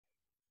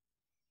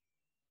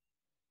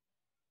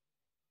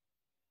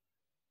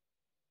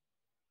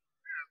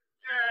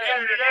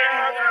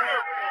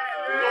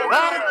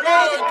Gotta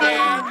play the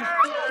game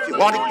if you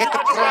want to get the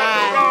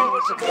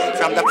prize.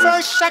 From the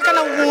first second,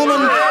 a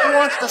woman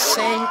wants the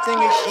same thing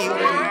as you.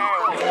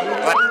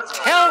 But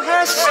tell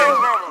her so,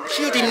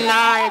 she'll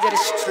deny that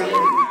it's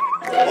true.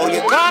 Oh,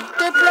 you got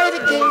to play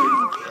the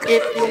game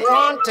if you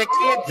want to get the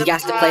prize. You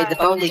got to play the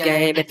phony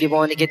game if you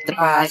want to get the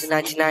prize. In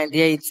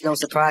 1998, it's no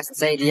surprise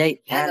since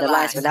 88.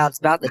 Analyze when it's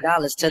about the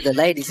dollars to the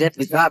ladies. If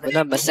we driving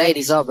a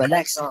Mercedes or an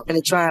X on, and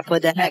they try and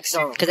put the X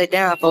on, cause they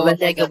down for a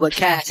nigga with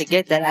cash to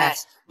get that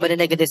ass. But a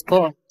nigga this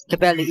poor can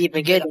barely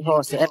even get a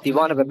horse. So if you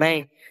want to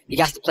remain, you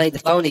got to play the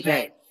phony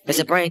game. It's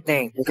a brain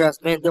thing. The girl's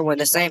been doing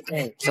the same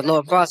thing. So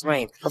lower cross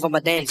range. But for my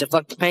dames, you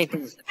fuck the pain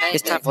thing.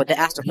 It's time for the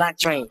Astro Black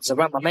train. So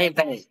run my main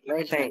pain.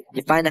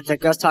 You find out the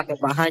girl's talking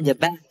behind your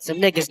back. Some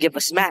niggas give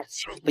a smack.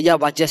 But yo,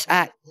 I just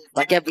act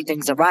like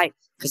everything's alright.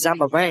 Cause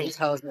I'm arranged.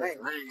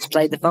 Just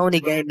play the phony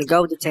game and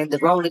go to 10 the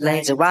rolling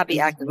lanes. And I be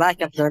acting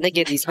like I'm trying to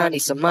get these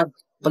honeys some money.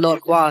 But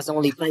Lord Quas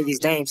only play these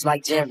games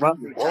like Jim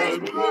Ruffin.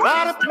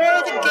 Gotta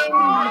play the game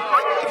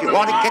if you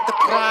want to get the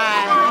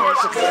prize.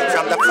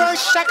 From the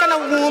first second, a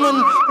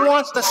woman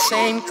wants the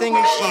same thing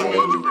as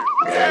you.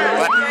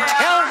 But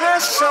tell her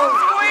so,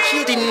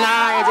 she'll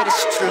deny that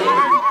it's true.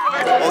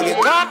 Oh, you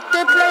got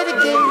to play the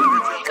game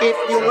if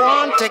you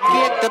want to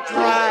get the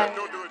prize.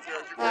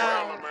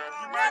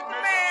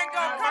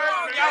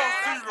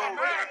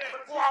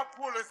 Before I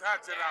pull this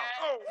hatchet out.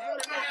 Oh,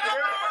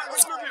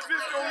 look at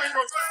this. Don't make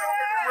no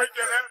break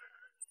that.